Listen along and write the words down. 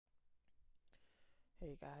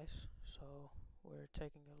Hey guys, so we're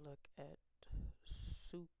taking a look at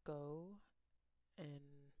Suko and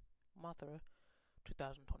Mothra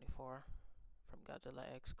 2024 from Godzilla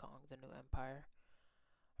X Kong The New Empire.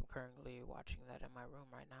 I'm currently watching that in my room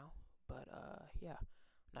right now, but yeah,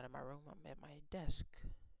 I'm not in my room, I'm at my desk.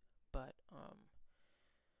 But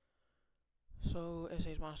so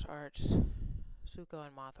SHMonsterArts, Suko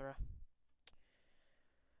and Mothra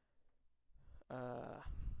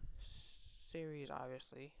series,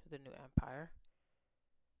 obviously, The New Empire.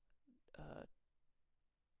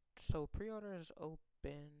 So pre-orders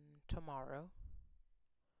open tomorrow.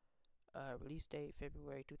 Release date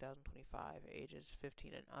February 2025. Ages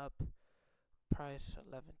 15 and up. Price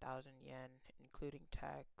 11,000 yen, including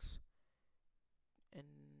tax, and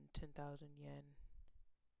 10,000 yen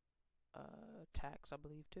tax, I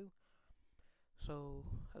believe, too. So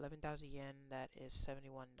 11,000 yen, that is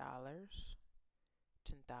 $71.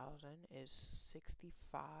 10,000 is 65,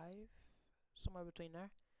 somewhere between there.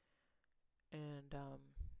 And I'm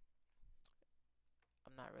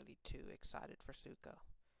not really too excited for Suko,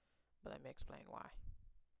 but let me explain why.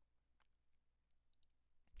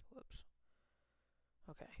 Whoops.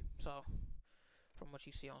 Okay, so from what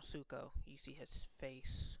you see on Suko, you see his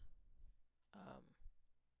face.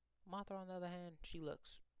 Mothra, on the other hand, she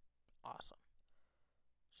looks awesome.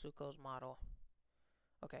 Suko's model.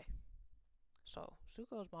 Okay, so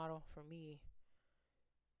Suko's model, for me,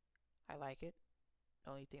 I like it.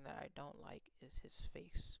 The only thing that I don't like is his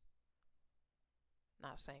face.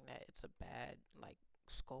 Not saying that it's a bad, like,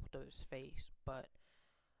 sculpt of his face, but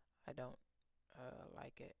I don't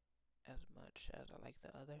like it as much as I like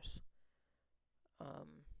the others. I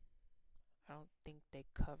don't think they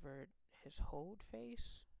covered his whole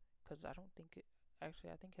face, because I don't think it,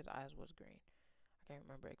 actually, I think his eyes was green. I can't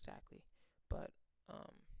remember exactly, but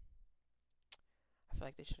I feel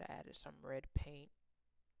like they should have added some red paint,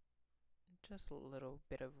 just a little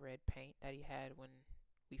bit of red paint that he had when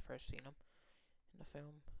we first seen him in the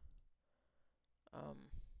film.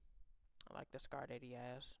 I like the scar that he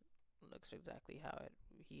has. Looks exactly how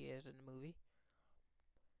he is in the movie.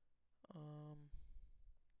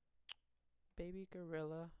 Baby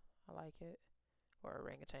gorilla, I like it, or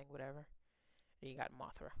orangutan, whatever. And you got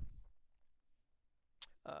Mothra.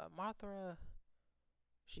 Mothra,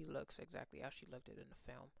 she looks exactly how she looked it in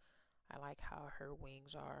the film. I like how her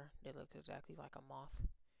wings are. They look exactly like a moth.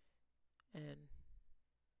 And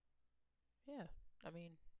yeah, I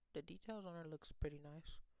mean, the details on her looks pretty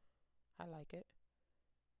nice. I like it.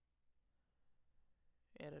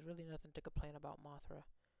 Yeah, there's really nothing to complain about Mothra.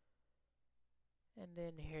 And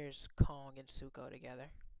then here's Kong and Suko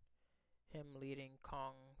together. Him leading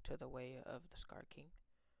Kong to the way of the Scar King.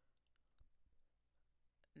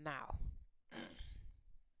 Now,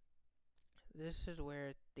 this is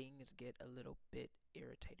where things get a little bit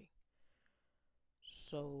irritating.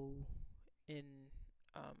 So, in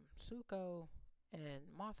Suko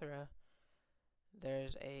and Mothra,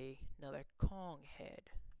 there's another Kong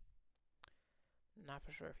head. Not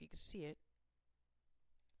for sure if you can see it.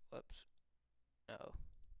 Whoops. No.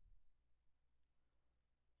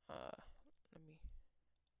 Let me.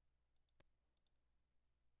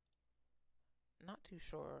 Not too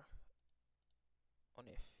sure on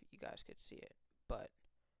if you guys could see it, but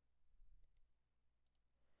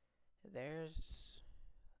there's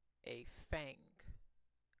a fang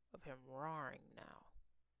of him roaring now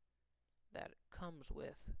that comes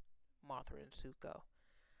with Mothra and Suko.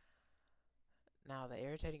 Now, the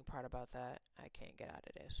irritating part about that, I can't get out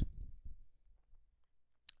of this.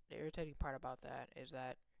 The irritating part about that is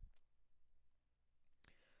that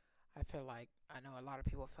I feel like, I know a lot of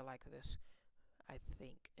people feel like this, I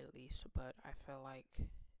think at least, but I feel like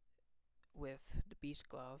with the Beast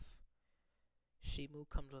Glove, Shimu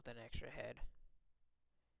comes with an extra head.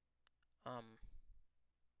 And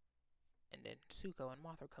then Suko and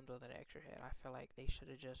Mothra comes with an extra head. I feel like they should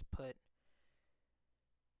have just put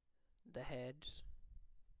the heads,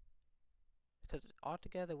 because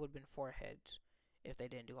altogether it would have been 4 heads if they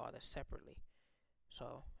didn't do all this separately.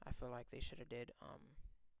 So I feel like they should have did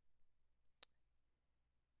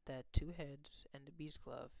the 2 heads and the Beast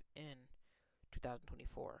Glove in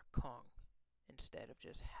 2024 Kong, instead of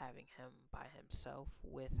just having him by himself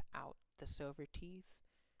without the silver tooth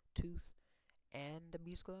and the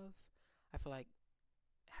Beast Glove. I feel like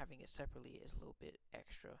having it separately is a little bit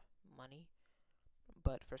extra money.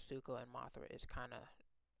 But for Suko and Mothra, it's kind of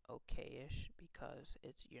okay-ish, because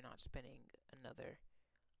you're not spending another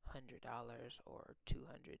 $100 or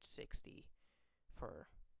 $260 for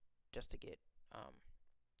just to get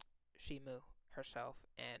Shimu herself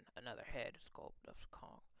and another head sculpt of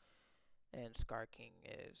Kong. And Scar King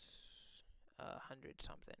is 100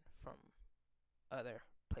 something from other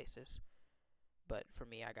places. But for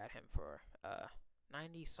me, I got him for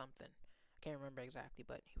 90 something. I can't remember exactly,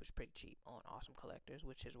 but he was pretty cheap on Awesome Collectors,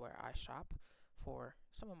 which is where I shop for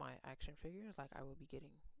some of my action figures. Like I will be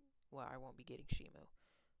getting, well, I won't be getting Shimu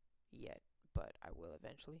yet, but I will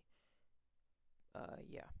eventually.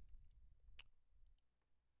 Yeah.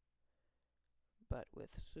 But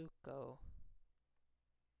with Suko,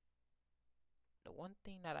 the one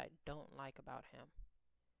thing that I don't like about him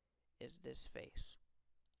is this face.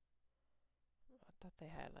 I thought they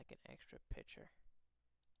had like an extra picture.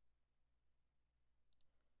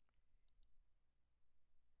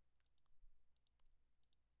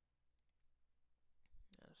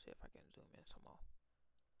 Let's see if I can zoom in some more.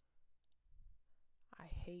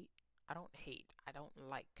 I don't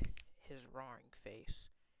like his roaring face.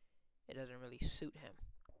 It doesn't really suit him,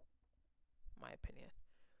 in my opinion.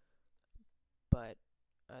 But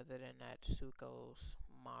other than that, Suko's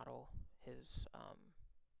model, his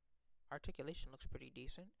articulation looks pretty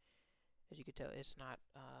decent. As you can tell, it's not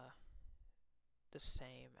the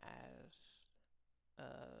same as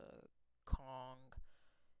Kong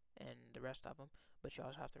and the rest of them. But you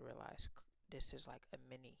also have to realize this is like a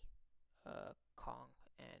mini Kong,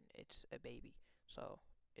 and it's a baby, so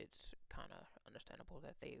it's kind of understandable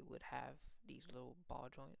that they would have these little ball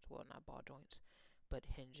joints, well, not ball joints, but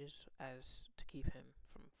hinges as to keep him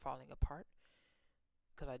from falling apart.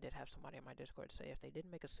 Because I did have somebody in my Discord say if they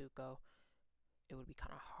didn't make a Suko, it would be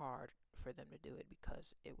kind of hard for them to do it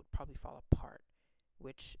because it would probably fall apart,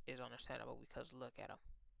 which is understandable because look at him.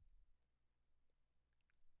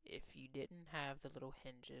 If you didn't have the little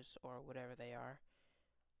hinges or whatever they are,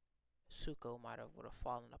 Suko might have would have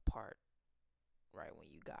fallen apart right when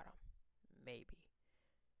you got him, maybe.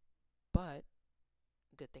 But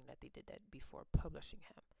good thing that they did that before publishing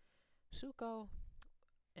him. Suko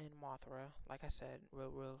and Mothra, like I said,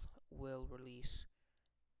 will release,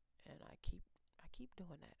 and I keep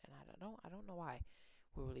doing that, and I don't know why.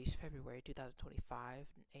 Will release February 2025.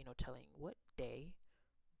 Ain't no telling what day,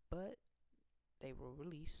 but they will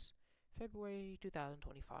release February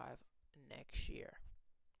 2025 next year.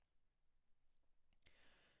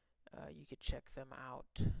 You could check them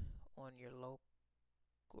out on your local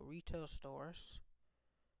retail stores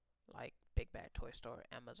like Big Bad Toy Store,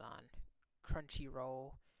 Amazon,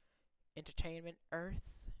 Crunchyroll, Entertainment Earth.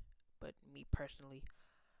 But me personally,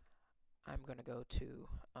 I'm gonna go to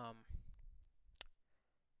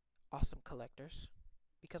Awesome Collectors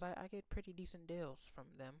because I get pretty decent deals from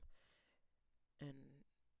them. And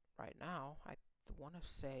right now, I want to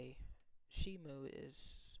say Shimu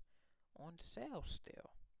is on sale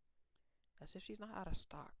still, as if she's not out of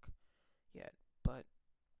stock yet. But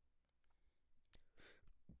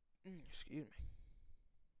excuse me.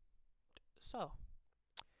 So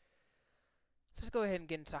let's go ahead and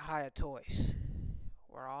get into Haya Toys,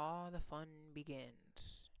 where all the fun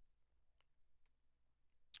begins.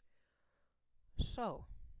 So,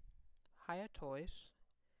 Haya Toys,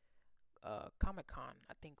 Comic Con,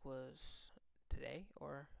 I think was today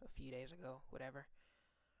or a few days ago, whatever.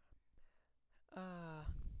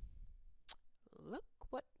 Look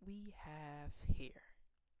what we have here.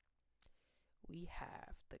 We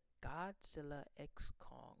have the Godzilla X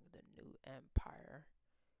Kong, the New Empire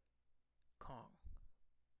Kong.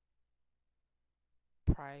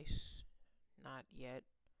 Price not yet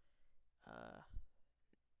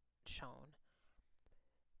shown.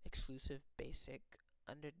 Exclusive basic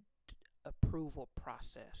under approval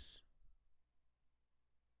process.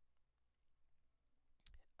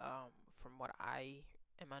 From what I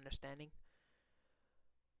am understanding,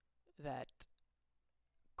 that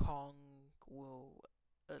Kong will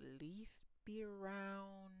at least be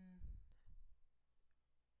around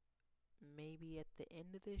maybe at the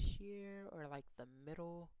end of this year or like the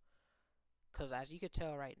middle, because as you could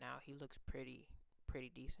tell right now, he looks pretty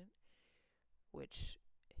decent, which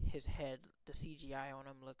his head, the CGI on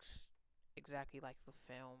him looks exactly like the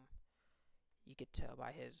film. You could tell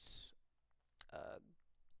by his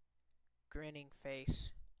grinning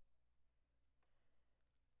face.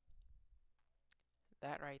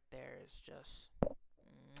 That right there is just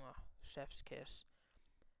chef's kiss.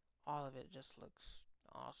 All of it just looks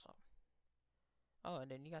awesome. Oh, and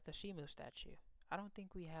then you got the Shimu statue. I don't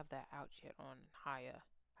think we have that out yet on Haya.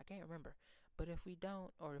 I can't remember. But if we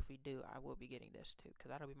don't, or if we do, I will be getting this too, because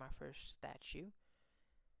that'll be my first statue.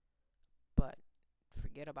 But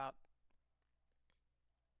forget about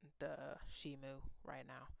the Shimu right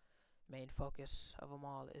now. Main focus of them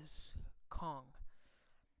all is Kong.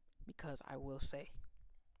 Because I will say,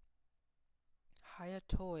 Haya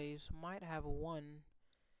Toys might have won,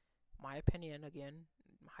 my opinion again,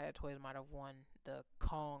 Haya Toys might have won the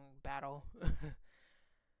Kong battle,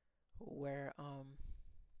 where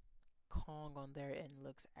Kong on their end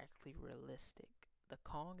looks actually realistic. The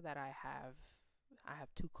Kong that I have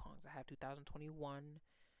two Kongs. I have 2021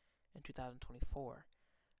 and 2024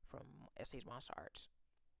 from SHMonsterArts.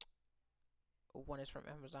 One is from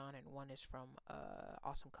Amazon and one is from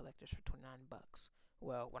Awesome Collectors for $29.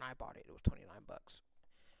 Well, when I bought it, it was $29.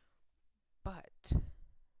 But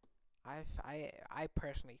I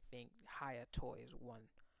personally think Haya Toys won,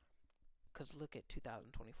 cause look at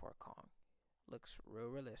 2024 Kong. Looks real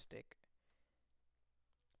realistic.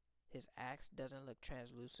 His axe doesn't look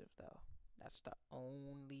translucent though. That's the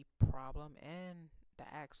only problem, and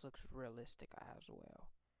the axe looks realistic as well.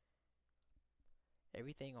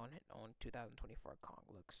 Everything on it on 2024 Kong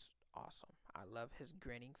looks awesome. I love his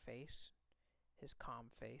grinning face, his calm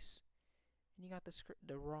face, and you got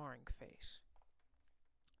the roaring face.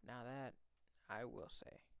 Now that I will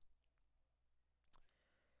say,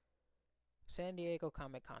 San Diego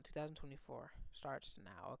Comic Con 2024 starts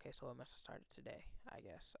now. Okay, so it must have started today, I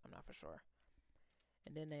guess. I'm not for sure.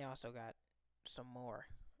 And then they also got some more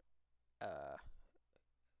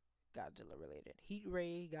Godzilla related. Heat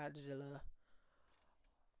Ray Godzilla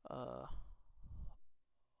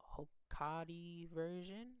Hokkaidi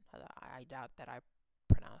version. I doubt that I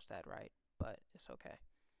pronounced that right, but it's okay.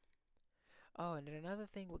 Oh, and then another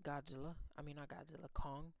thing with Godzilla, I mean not Godzilla,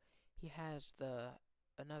 Kong, he has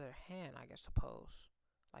another hand, I guess, suppose,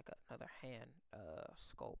 like another hand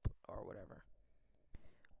sculpt or whatever.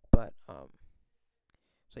 But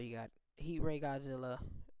so you got Heat Ray Godzilla.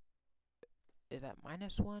 Is that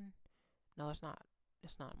 -1? No, it's not.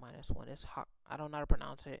 It's not -1. It's hot. I don't know how to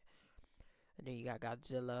pronounce it. And then you got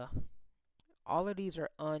Godzilla. All of these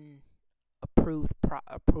are unapproved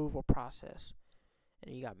approval process.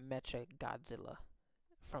 And you got Mecha Godzilla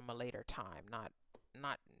from a later time, not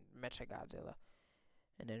Mecha Godzilla.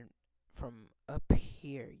 And then from up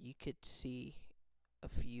here, you could see a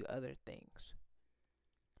few other things.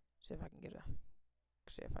 See if I can get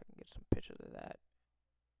some pictures of that.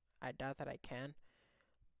 I doubt that I can,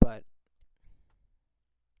 but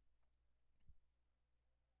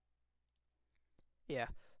yeah.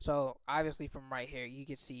 So obviously from right here, you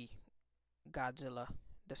can see Godzilla,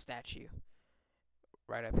 the statue,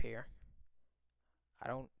 right up here. I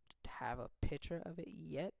don't have a picture of it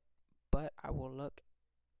yet, but I will look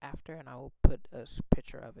after and I will put a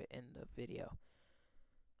picture of it in the video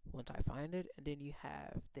once I find it. And then you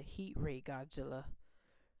have the Heat Ray Godzilla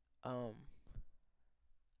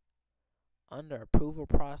under approval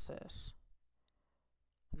process.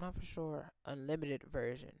 I'm not for sure. Unlimited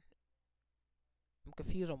version. I'm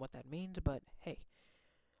confused on what that means, but hey.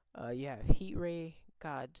 You have Heat Ray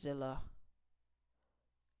Godzilla.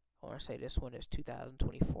 I want to say this one is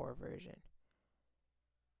 2024 version.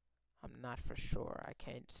 I'm not for sure. I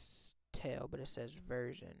can't tell, but it says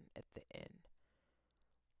version at the end.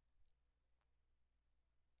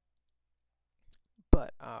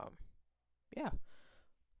 But yeah,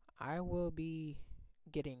 I will be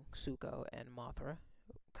getting Suko and Mothra,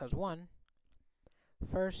 cause one,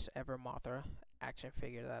 first ever Mothra action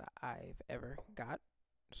figure that I've ever got,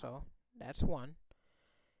 so that's one.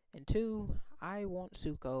 And two, I want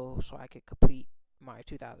Suko so I could complete my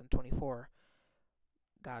 2024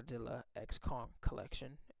 Godzilla X Kong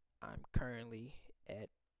collection. I'm currently at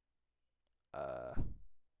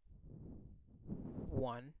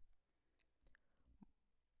 1,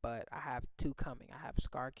 but I have 2 coming. I have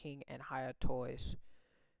Scar King and Haya Toys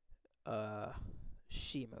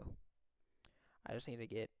Shimu. I just need to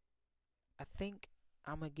get, I think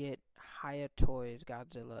I'm gonna get Haya Toys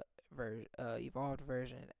Godzilla evolved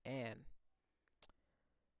version and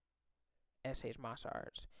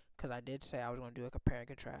SHMonsterArts, because I did say I was going to do a compare and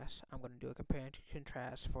contrast. I'm going to do a compare and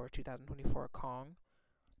contrast for 2024 Kong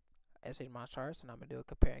SHMonsterArts, and I'm going to do a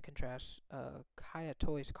compare and contrast Haya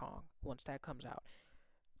Toys Kong once that comes out.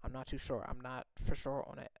 I'm not too sure. I'm not for sure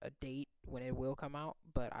on a date when it will come out,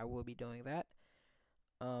 but I will be doing that.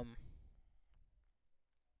 Compare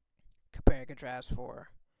and contrast for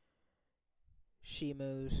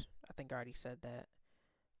Shimu's. I think I already said that.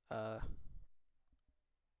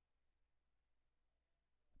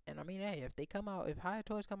 And I mean, hey, if Haya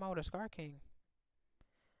Toys come out with a Scar King,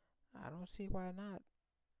 I don't see why not.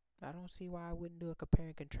 I don't see why I wouldn't do a compare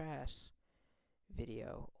and contrast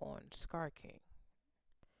video on Scar King.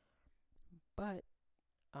 But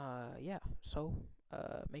yeah, so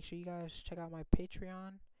make sure you guys check out my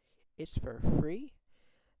Patreon. It's for free.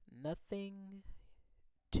 Nothing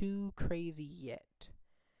too crazy yet.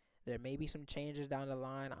 There may be some changes down the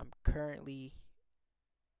line. I'm currently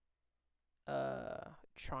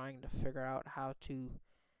trying to figure out how to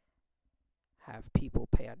have people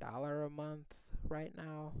pay $1 a month right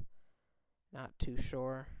now. Not too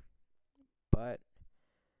sure, but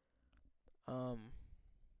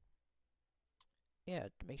yeah,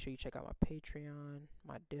 make sure you check out my Patreon,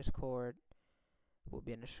 my Discord will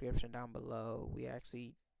be in the description down below. We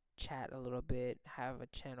actually chat a little bit, have a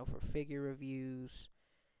channel for figure reviews,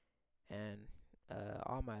 and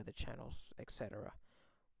all my other channels, etc.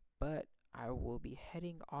 But I will be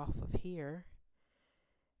heading off of here,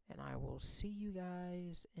 and I will see you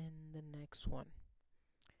guys in the next one.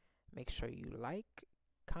 Make sure you like,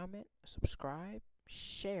 comment, subscribe,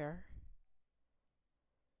 share,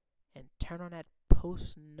 and turn on that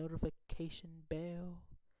post notification bell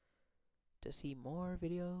to see more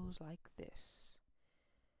videos like this.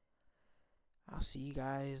 I'll see you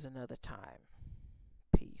guys another time.